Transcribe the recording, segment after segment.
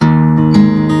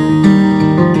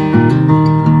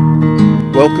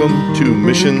to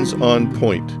Missions on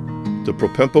Point, the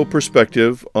Propempo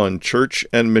perspective on church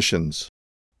and missions.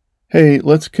 Hey,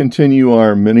 let's continue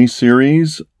our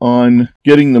mini-series on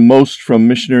getting the most from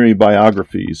missionary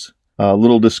biographies. A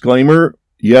little disclaimer,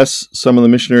 yes, some of the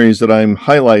missionaries that I'm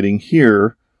highlighting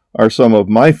here are some of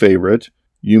my favorite.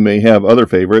 You may have other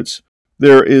favorites.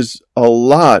 There is a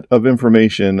lot of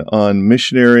information on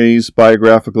missionaries,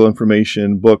 biographical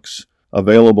information, books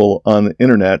available on the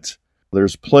internet.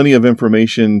 There's plenty of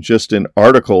information just in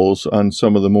articles on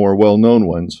some of the more well-known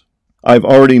ones. I've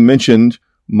already mentioned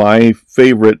my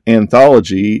favorite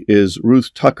anthology is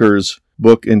Ruth Tucker's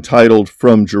book entitled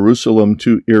From Jerusalem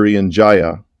to Irian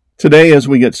Jaya. Today, as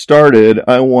we get started,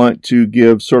 I want to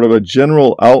give sort of a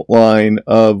general outline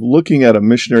of looking at a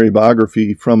missionary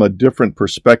biography from a different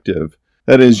perspective.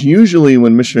 That is, usually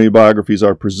when missionary biographies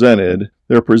are presented,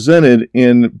 they're presented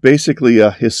in basically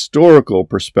a historical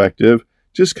perspective,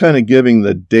 just kind of giving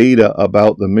the data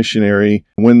about the missionary,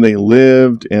 when they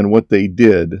lived and what they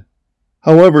did.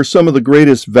 However, some of the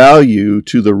greatest value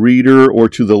to the reader or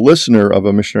to the listener of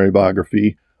a missionary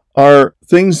biography are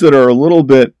things that are a little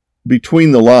bit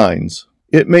between the lines.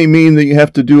 It may mean that you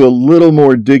have to do a little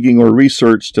more digging or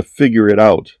research to figure it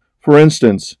out. For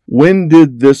instance, when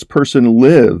did this person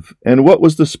live, and what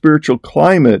was the spiritual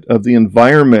climate of the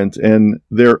environment and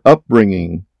their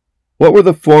upbringing? What were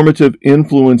the formative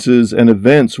influences and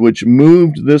events which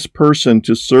moved this person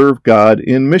to serve God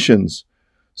in missions?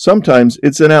 Sometimes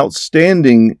it's an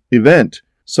outstanding event.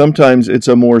 Sometimes it's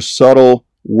a more subtle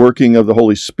working of the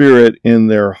Holy Spirit in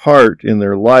their heart, in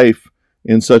their life,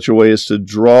 in such a way as to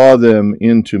draw them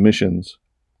into missions.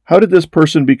 How did this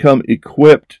person become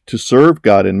equipped to serve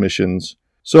God in missions?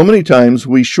 So many times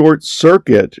we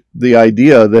short-circuit the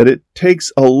idea that it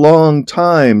takes a long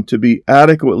time to be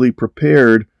adequately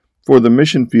prepared for the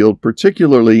mission field,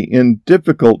 particularly in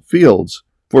difficult fields.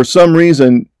 For some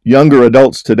reason, younger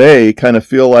adults today kind of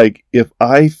feel like if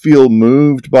I feel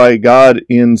moved by God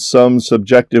in some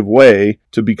subjective way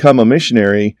to become a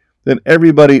missionary, then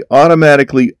everybody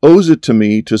automatically owes it to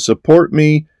me to support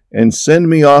me and send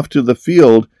me off to the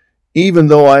field, even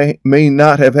though I may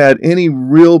not have had any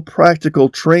real practical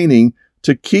training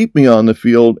to keep me on the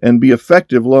field and be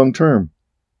effective long term.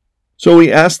 So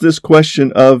we ask this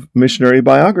question of missionary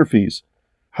biographies.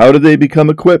 How did they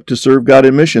become equipped to serve God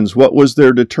in missions? What was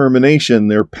their determination,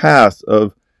 their path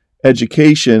of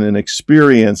education and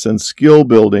experience and skill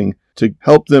building to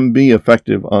help them be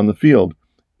effective on the field,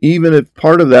 even if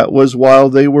part of that was while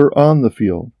they were on the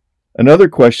field? Another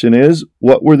question is,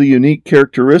 what were the unique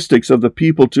characteristics of the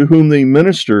people to whom they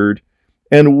ministered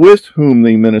and with whom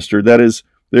they ministered? That is,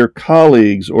 their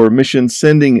colleagues or mission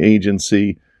sending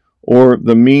agency, or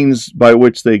the means by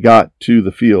which they got to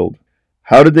the field.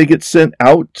 How did they get sent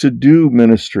out to do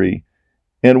ministry?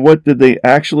 And what did they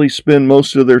actually spend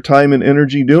most of their time and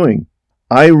energy doing?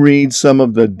 I read some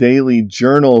of the daily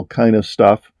journal kind of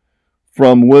stuff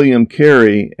from William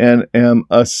Carey and am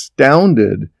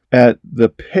astounded at the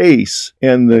pace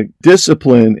and the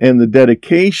discipline and the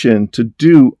dedication to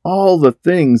do all the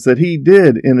things that he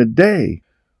did in a day.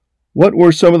 What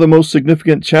were some of the most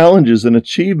significant challenges and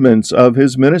achievements of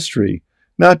his ministry?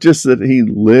 Not just that he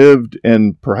lived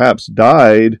and perhaps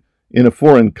died in a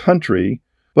foreign country,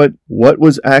 but what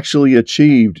was actually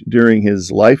achieved during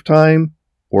his lifetime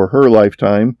or her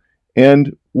lifetime,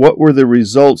 and what were the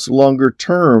results longer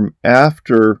term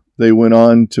after they went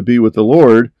on to be with the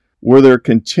Lord? Were there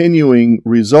continuing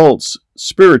results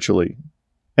spiritually?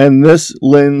 And this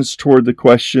lends toward the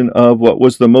question of what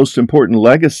was the most important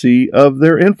legacy of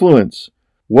their influence.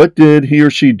 What did he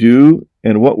or she do,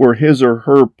 and what were his or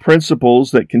her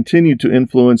principles that continued to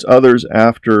influence others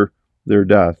after their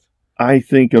death? I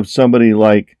think of somebody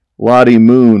like Lottie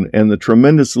Moon and the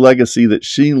tremendous legacy that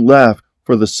she left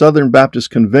for the Southern Baptist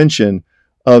Convention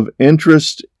of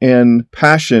interest and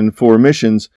passion for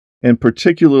missions, and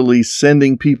particularly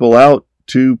sending people out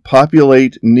to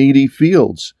populate needy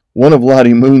fields. One of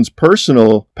Lottie Moon's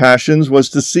personal passions was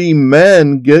to see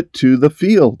men get to the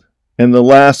field. And the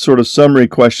last sort of summary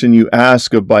question you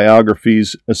ask of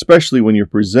biographies, especially when you're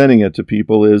presenting it to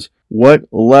people, is what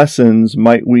lessons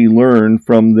might we learn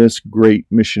from this great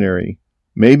missionary?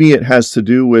 Maybe it has to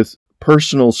do with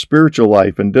personal spiritual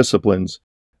life and disciplines.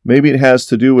 Maybe it has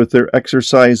to do with their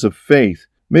exercise of faith.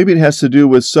 Maybe it has to do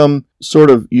with some sort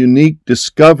of unique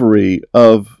discovery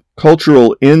of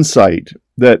cultural insight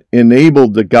that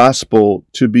enabled the gospel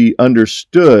to be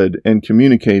understood and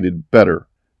communicated better.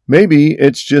 Maybe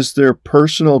it's just their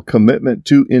personal commitment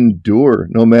to endure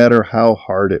no matter how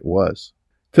hard it was.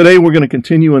 Today we're going to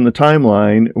continue in the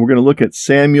timeline. We're going to look at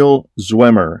Samuel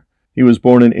Zwemer. He was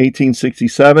born in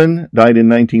 1867, died in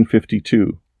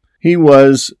 1952. He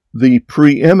was the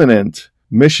preeminent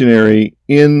missionary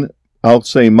in, I'll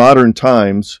say, modern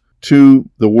times to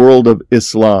the world of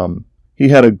Islam. He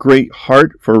had a great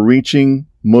heart for reaching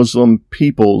Muslim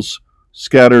peoples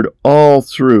scattered all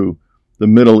through the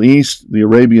Middle East, the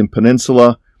Arabian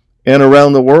Peninsula, and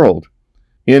around the world.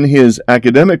 In his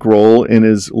academic role in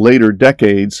his later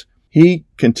decades, he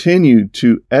continued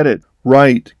to edit,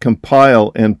 write,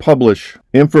 compile, and publish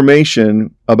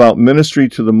information about ministry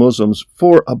to the Muslims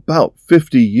for about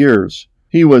 50 years.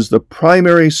 He was the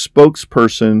primary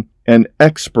spokesperson and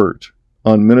expert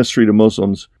on ministry to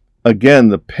Muslims. Again,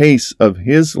 the pace of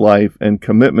his life and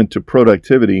commitment to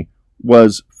productivity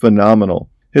was phenomenal.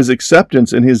 His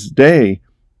acceptance in his day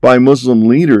by Muslim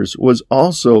leaders was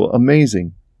also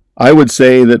amazing. I would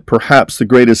say that perhaps the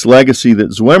greatest legacy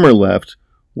that Zwemer left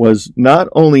was not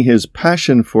only his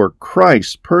passion for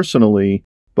Christ personally,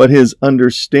 but his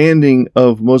understanding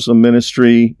of Muslim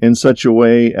ministry in such a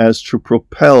way as to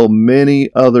propel many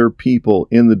other people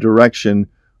in the direction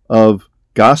of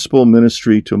gospel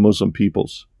ministry to Muslim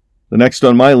peoples. The next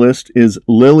on my list is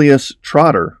Lilias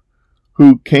Trotter,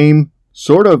 who came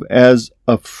sort of as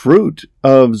a fruit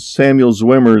of Samuel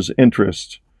Zwemer's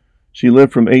interest. She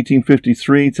lived from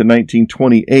 1853 to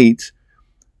 1928.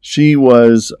 She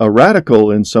was a radical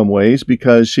in some ways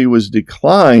because she was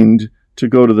declined to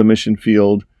go to the mission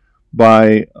field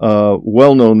by a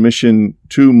well-known mission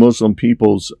to Muslim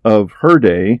peoples of her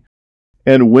day,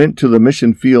 and went to the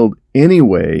mission field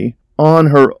anyway on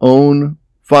her own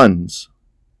funds.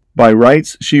 By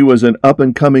rights, she was an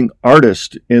up-and-coming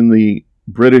artist in the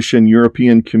British and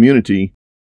European community,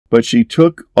 but she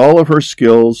took all of her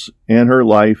skills and her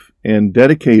life and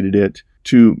dedicated it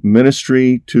to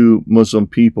ministry to Muslim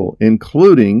people,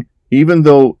 including, even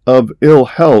though of ill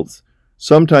health,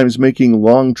 sometimes making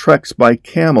long treks by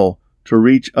camel to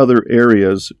reach other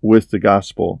areas with the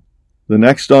gospel. The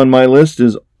next on my list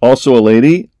is also a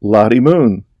lady, Lottie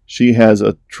Moon. She has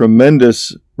a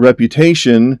tremendous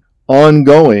reputation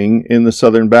ongoing in the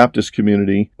Southern Baptist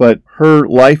community, but her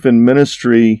life and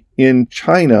ministry in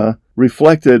China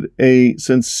reflected a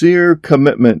sincere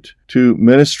commitment to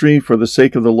ministry for the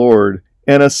sake of the Lord,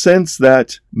 and a sense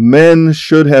that men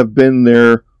should have been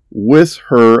there with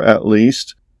her, at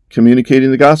least,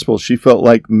 communicating the gospel. She felt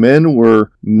like men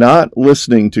were not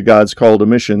listening to God's call to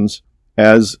missions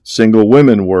as single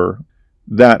women were.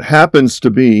 That happens to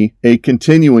be a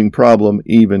continuing problem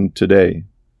even today.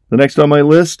 The next on my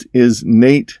list is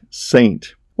Nate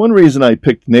Saint. One reason I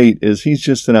picked Nate is he's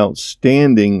just an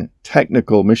outstanding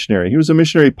technical missionary. He was a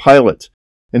missionary pilot,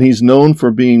 and he's known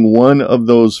for being one of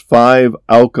those 5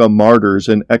 Auca martyrs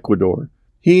in Ecuador.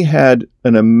 He had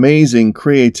an amazing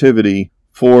creativity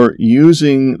for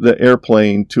using the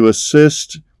airplane to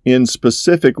assist in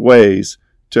specific ways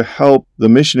to help the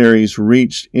missionaries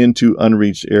reach into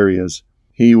unreached areas.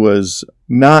 He was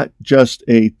not just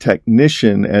a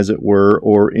technician, as it were,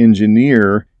 or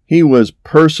engineer. He was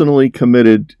personally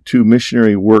committed to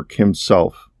missionary work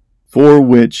himself, for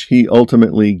which he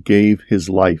ultimately gave his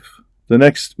life. The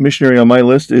next missionary on my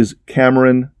list is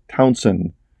Cameron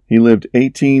Townsend. He lived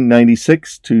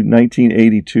 1896 to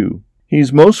 1982.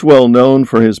 He's most well known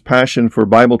for his passion for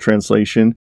Bible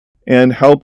translation and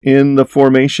help in the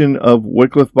formation of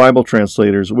Wycliffe Bible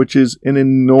Translators, which is an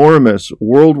enormous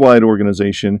worldwide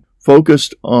organization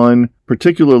focused on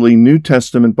particularly New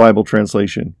Testament Bible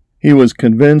translation. He was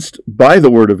convinced by the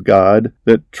Word of God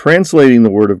that translating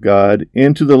the Word of God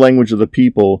into the language of the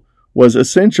people was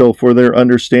essential for their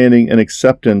understanding and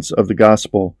acceptance of the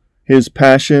gospel. His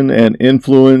passion and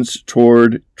influence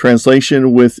toward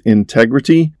translation with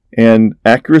integrity and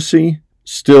accuracy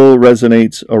still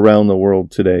resonates around the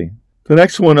world today. The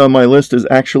next one on my list is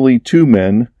actually 2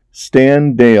 men,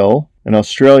 Stan Dale, an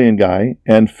Australian guy,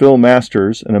 and Phil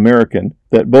Masters, an American,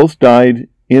 that both died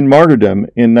in martyrdom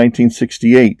in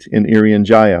 1968 in Irian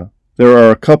Jaya. There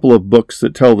are a couple of books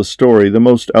that tell the story. The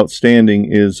most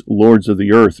outstanding is Lords of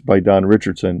the Earth by Don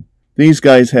Richardson. These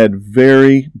guys had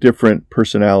very different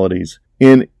personalities.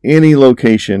 In any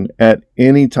location, at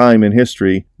any time in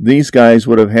history, these guys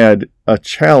would have had a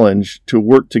challenge to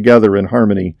work together in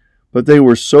harmony. But they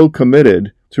were so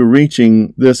committed to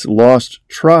reaching this lost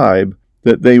tribe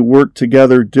that they worked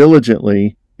together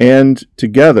diligently and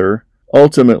together,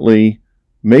 ultimately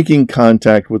making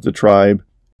contact with the tribe,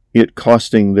 it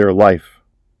costing their life.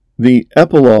 The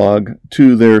epilogue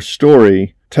to their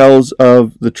story tells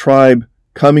of the tribe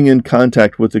coming in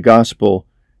contact with the gospel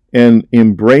and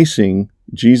embracing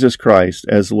Jesus Christ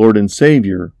as Lord and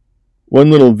Savior. One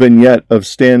little vignette of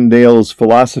Stan Dale's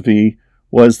philosophy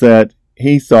was that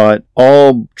he thought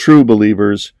all true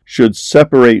believers should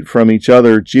separate from each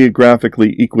other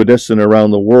geographically equidistant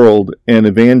around the world and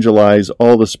evangelize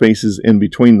all the spaces in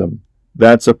between them.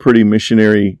 That's a pretty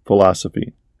missionary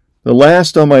philosophy. The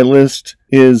last on my list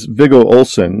is Viggo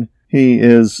Olsen. He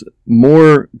is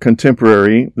more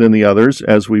contemporary than the others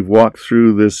as we've walked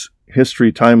through this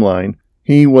history timeline.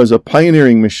 He was a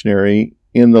pioneering missionary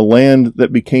in the land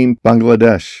that became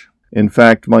Bangladesh. In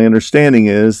fact, my understanding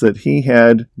is that he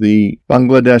had the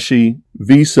Bangladeshi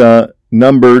visa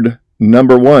numbered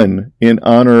number 1 in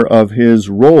honor of his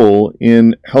role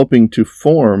in helping to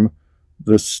form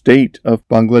the state of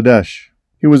Bangladesh.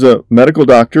 He was a medical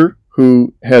doctor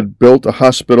who had built a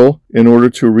hospital in order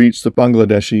to reach the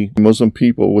Bangladeshi Muslim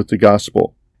people with the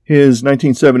gospel. His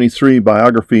 1973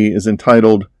 biography is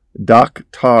entitled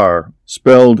Dakhtar,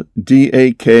 spelled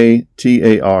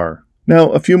Daktar.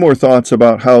 Now, a few more thoughts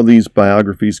about how these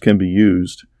biographies can be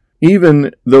used.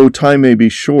 Even though time may be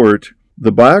short,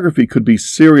 the biography could be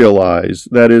serialized,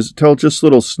 that is, tell just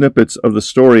little snippets of the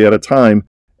story at a time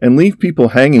and leave people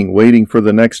hanging, waiting for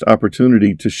the next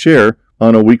opportunity to share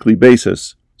on a weekly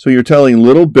basis. So you're telling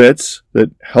little bits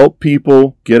that help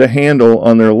people get a handle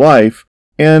on their life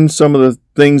and some of the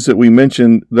things that we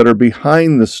mentioned that are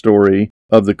behind the story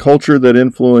of the culture that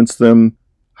influenced them,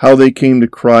 how they came to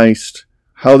Christ,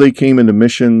 how they came into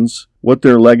missions, what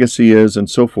their legacy is, and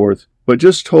so forth, but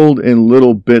just told in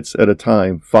little bits at a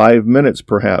time, 5 minutes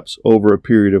perhaps, over a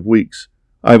period of weeks.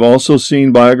 I've also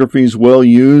seen biographies well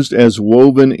used as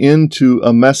woven into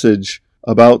a message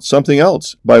about something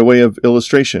else by way of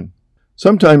illustration.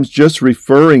 Sometimes just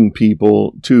referring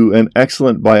people to an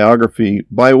excellent biography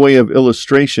by way of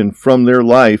illustration from their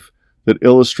life that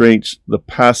illustrates the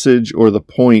passage or the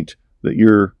point that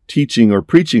you're teaching or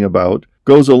preaching about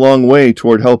goes a long way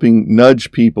toward helping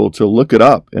nudge people to look it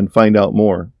up and find out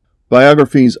more.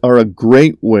 Biographies are a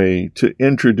great way to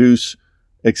introduce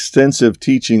extensive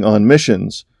teaching on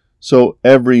missions, so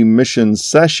every mission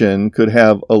session could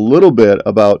have a little bit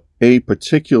about a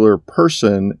particular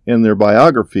person in their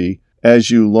biography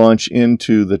as you launch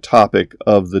into the topic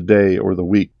of the day or the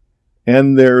week.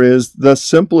 And there is the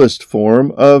simplest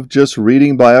form of just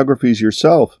reading biographies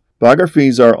yourself.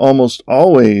 Biographies are almost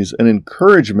always an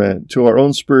encouragement to our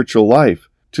own spiritual life,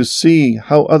 to see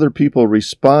how other people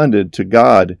responded to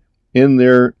God in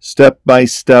their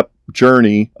step-by-step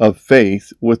journey of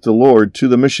faith with the Lord to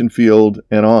the mission field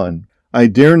and on. I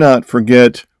dare not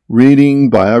forget reading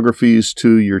biographies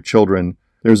to your children.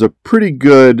 There's a pretty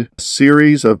good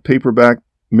series of paperback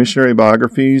missionary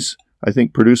biographies, I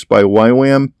think produced by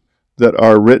YWAM, that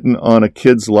are written on a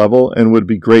kid's level and would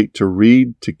be great to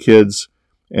read to kids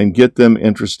and get them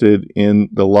interested in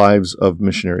the lives of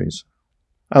missionaries.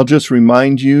 I'll just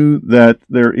remind you that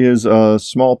there is a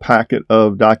small packet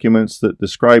of documents that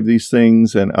describe these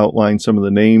things and outline some of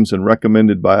the names and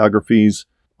recommended biographies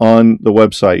on the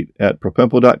website at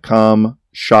propempo.com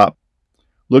shop.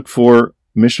 Look for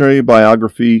Missionary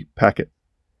Biography Packet.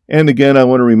 And again, I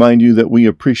want to remind you that we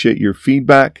appreciate your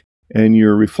feedback and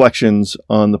your reflections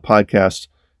on the podcast.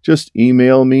 Just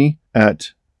email me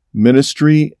at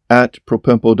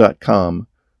ministry@propempo.com.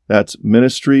 That's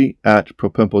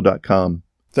ministry@propempo.com.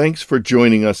 Thanks for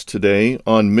joining us today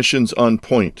on Missions on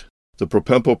Point, the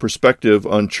Propempo perspective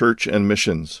on church and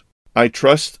missions. I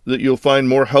trust that you'll find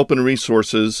more help and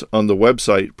resources on the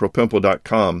website,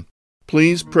 propempo.com.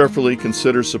 Please prayerfully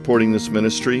consider supporting this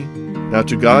ministry. Now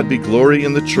to God be glory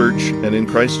in the church and in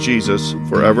Christ Jesus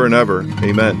forever and ever.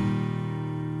 Amen.